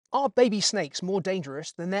Are baby snakes more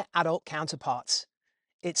dangerous than their adult counterparts?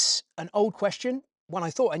 It's an old question, one I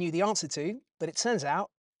thought I knew the answer to, but it turns out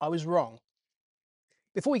I was wrong.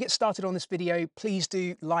 Before we get started on this video, please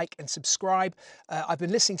do like and subscribe. I've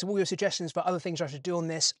been listening to all your suggestions for other things I should do on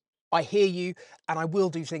this. I hear you, and I will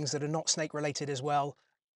do things that are not snake related as well,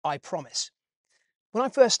 I promise. When I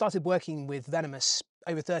first started working with venomous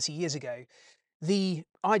over 30 years ago, the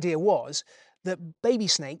idea was that baby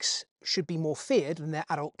snakes should be more feared than their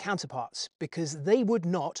adult counterparts because they would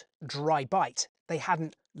not dry bite. They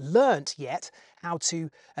hadn't learnt yet how to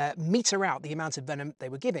meter out the amount of venom they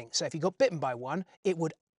were giving. So if you got bitten by one, it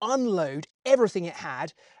would unload everything it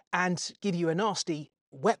had and give you a nasty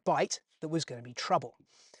wet bite that was going to be trouble.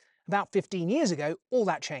 About 15 years ago, all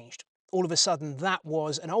that changed. All of a sudden, that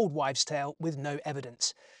was an old wives' tale with no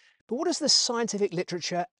evidence. But what does the scientific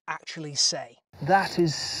literature actually say? That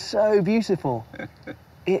is so beautiful.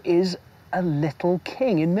 It is a little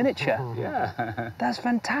king in miniature. Yeah. That's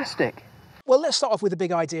fantastic. Well, let's start off with the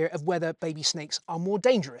big idea of whether baby snakes are more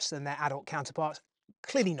dangerous than their adult counterparts.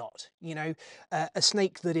 Clearly not. You know, a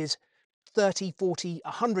snake that is 30, 40,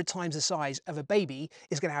 100 times the size of a baby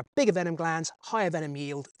is going to have bigger venom glands, higher venom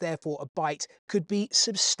yield, therefore a bite could be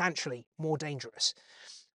substantially more dangerous.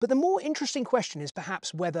 But the more interesting question is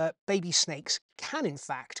perhaps whether baby snakes can in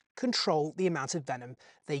fact control the amount of venom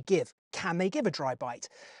they give. Can they give a dry bite?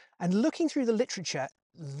 And looking through the literature,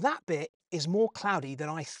 that bit is more cloudy than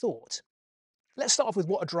I thought. Let's start off with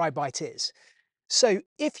what a dry bite is. So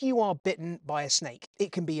if you are bitten by a snake,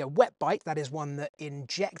 it can be a wet bite, that is one that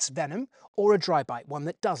injects venom, or a dry bite, one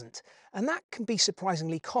that doesn't. And that can be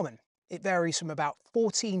surprisingly common. It varies from about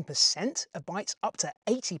 14% of bites up to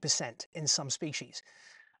 80% in some species.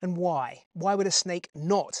 And why? Why would a snake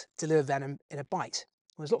not deliver venom in a bite?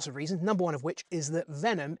 Well, there's lots of reasons, number one of which is that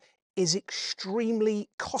venom is extremely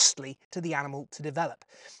costly to the animal to develop.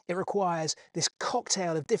 It requires this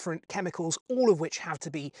cocktail of different chemicals, all of which have to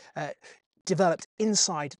be developed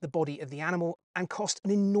inside the body of the animal and cost an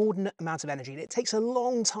inordinate amount of energy. And it takes a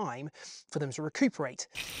long time for them to recuperate.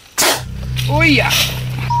 Oh yeah!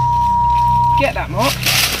 Get that, Mark.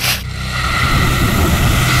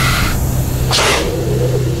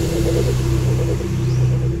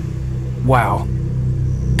 Wow.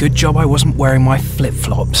 Good job I wasn't wearing my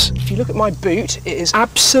flip-flops. If you look at my boot, it is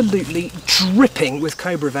absolutely dripping with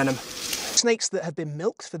cobra venom. Snakes that have been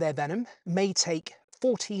milked for their venom may take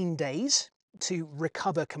 14 days to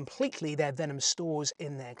recover completely their venom stores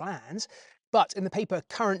in their glands. But in the paper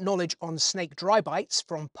Current Knowledge on Snake Dry Bites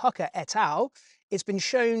from Pucker et al., it's been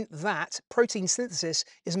shown that protein synthesis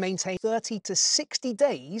is maintained 30 to 60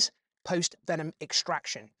 days post-venom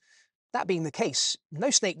extraction. That being the case, no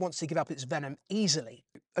snake wants to give up its venom easily.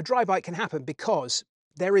 A dry bite can happen because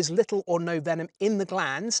there is little or no venom in the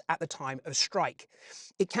glands at the time of strike.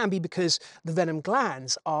 It can be because the venom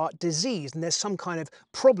glands are diseased and there's some kind of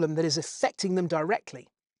problem that is affecting them directly.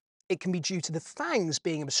 It can be due to the fangs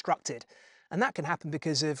being obstructed, and that can happen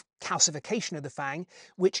because of calcification of the fang,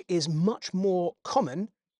 which is much more common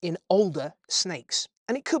in older snakes.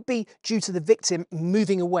 And it could be due to the victim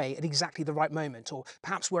moving away at exactly the right moment, or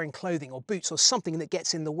perhaps wearing clothing or boots or something that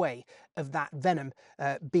gets in the way of that venom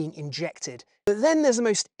being injected. But then there's the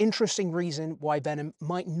most interesting reason why venom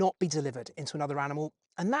might not be delivered into another animal,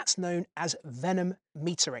 and that's known as venom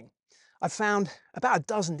metering. I've found about a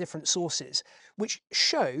dozen different sources which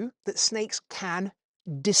show that snakes can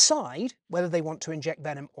decide whether they want to inject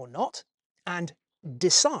venom or not, and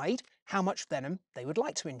decide how much venom they would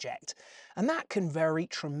like to inject. And that can vary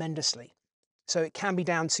tremendously. So it can be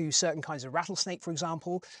down to certain kinds of rattlesnake, for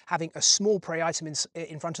example, having a small prey item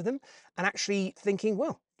in front of them and actually thinking,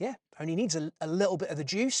 well, yeah, only needs a little bit of the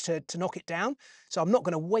juice to knock it down, so I'm not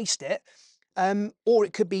going to waste it. Or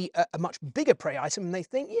it could be a much bigger prey item and they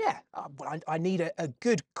think, yeah, I need a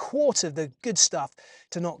good quart of the good stuff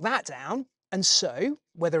to knock that down. And so,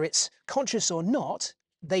 whether it's conscious or not,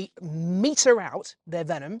 they meter out their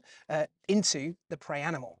venom into the prey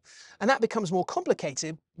animal. And that becomes more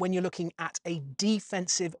complicated when you're looking at a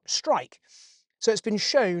defensive strike. So it's been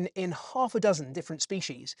shown in half a dozen different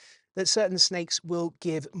species that certain snakes will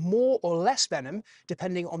give more or less venom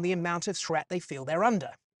depending on the amount of threat they feel they're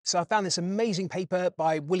under. So I found this amazing paper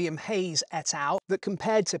by William Hayes et al. That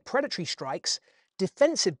compared to predatory strikes,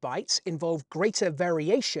 defensive bites involve greater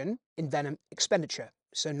variation in venom expenditure.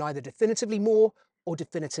 So neither definitively more or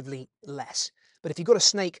definitively less. But if you've got a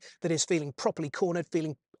snake that is feeling properly cornered,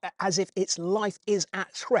 feeling as if its life is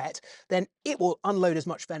at threat, then it will unload as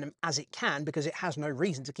much venom as it can because it has no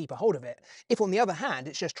reason to keep a hold of it. If on the other hand,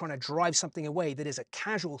 it's just trying to drive something away that is a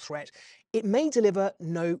casual threat, it may deliver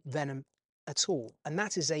no venom at all. And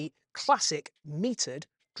that is a classic metered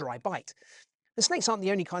dry bite. The snakes aren't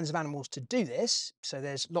the only kinds of animals to do this. So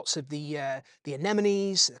there's lots of the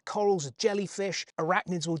anemones, the corals, the jellyfish,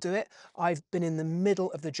 arachnids will do it. I've been in the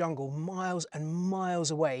middle of the jungle, miles and miles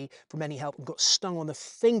away from any help, and got stung on the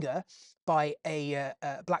finger by a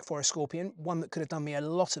black forest scorpion, one that could have done me a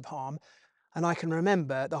lot of harm. And I can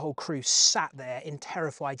remember the whole crew sat there in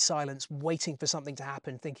terrified silence, waiting for something to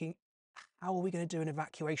happen, thinking, how are we going to do an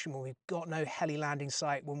evacuation when we've got no heli landing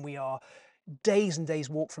site, when we are days and days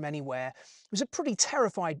walk from anywhere? It was a pretty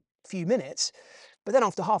terrified few minutes, but then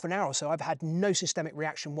after half an hour or so, I've had no systemic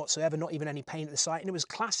reaction whatsoever, not even any pain at the site. And it was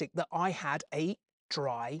classic that I had a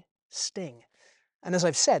dry sting. And as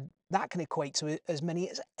I've said, that can equate to as many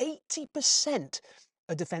as 80%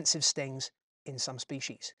 of defensive stings in some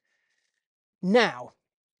species. Now,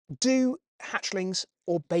 do hatchlings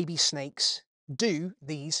or baby snakes do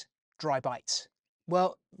these dry bites?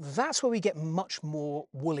 Well, that's where we get much more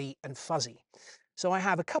woolly and fuzzy. So I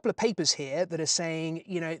have a couple of papers here that are saying,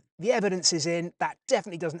 you know, the evidence is in, that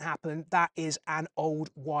definitely doesn't happen, that is an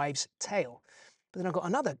old wives' tale. But then I've got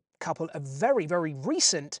another couple of very, very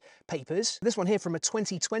recent papers. This one here from a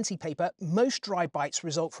 2020 paper, most dry bites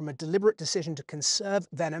result from a deliberate decision to conserve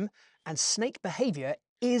venom, and snake behavior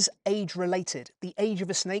is age-related. The age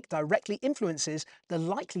of a snake directly influences the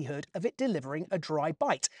likelihood of it delivering a dry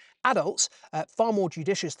bite. Adults are far more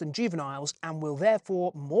judicious than juveniles and will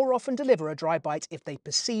therefore more often deliver a dry bite if they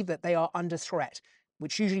perceive that they are under threat,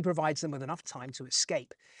 which usually provides them with enough time to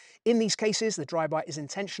escape. In these cases, the dry bite is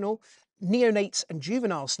intentional. Neonates and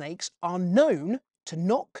juvenile snakes are known to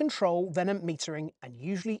not control venom metering and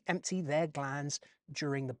usually empty their glands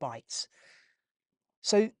during the bites.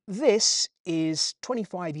 So this is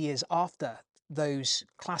 25 years after those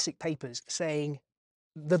classic papers saying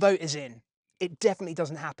the vote is in. It definitely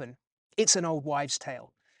doesn't happen. It's an old wives'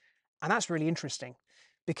 tale. And that's really interesting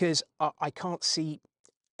because I can't see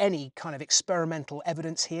any kind of experimental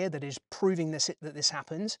evidence here that is proving that this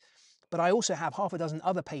happens. But I also have half a dozen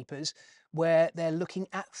other papers where they're looking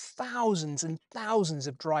at thousands and thousands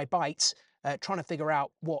of dry bites, trying to figure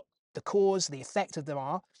out what the cause, the effect of them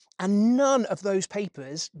are. And none of those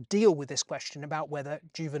papers deal with this question about whether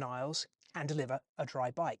juveniles can deliver a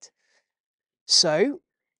dry bite. So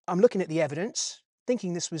I'm looking at the evidence,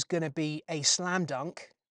 thinking this was going to be a slam dunk,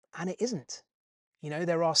 and it isn't. You know,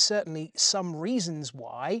 there are certainly some reasons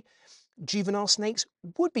why juvenile snakes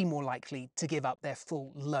would be more likely to give up their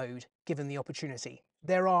full load given the opportunity.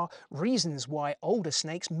 There are reasons why older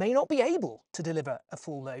snakes may not be able to deliver a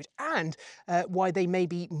full load, and why they may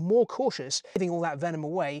be more cautious giving all that venom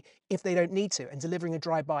away if they don't need to, and delivering a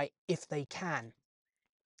dry bite if they can.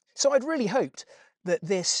 So I'd really hoped that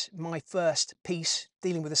this, my first piece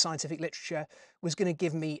dealing with the scientific literature, was going to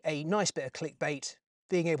give me a nice bit of clickbait,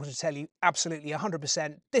 being able to tell you absolutely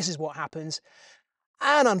 100% this is what happens.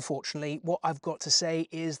 And unfortunately, what I've got to say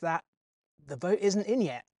is that the vote isn't in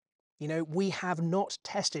yet. You know, we have not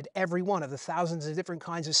tested every one of the thousands of different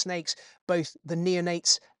kinds of snakes, both the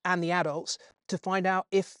neonates and the adults, to find out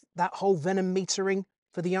if that whole venom metering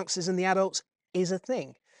for the youngsters and the adults is a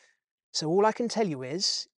thing. So all I can tell you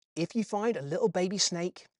is, if you find a little baby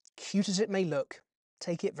snake, cute as it may look,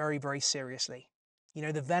 take it very, very seriously. You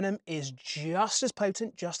know, the venom is just as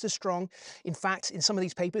potent, just as strong. In fact, in some of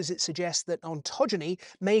these papers, it suggests that ontogeny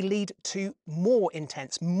may lead to more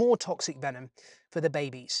intense, more toxic venom for the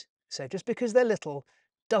babies. So just because they're little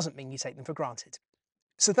doesn't mean you take them for granted.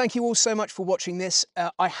 So thank you all so much for watching this.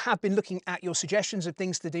 I have been looking at your suggestions of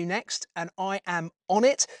things to do next, and I am on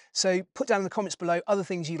it. So put down in the comments below other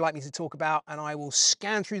things you'd like me to talk about, and I will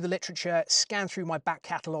scan through the literature, scan through my back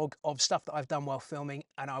catalogue of stuff that I've done while filming,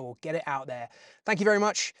 and I will get it out there. Thank you very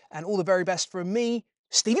much, and all the very best from me,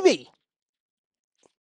 Stevie B.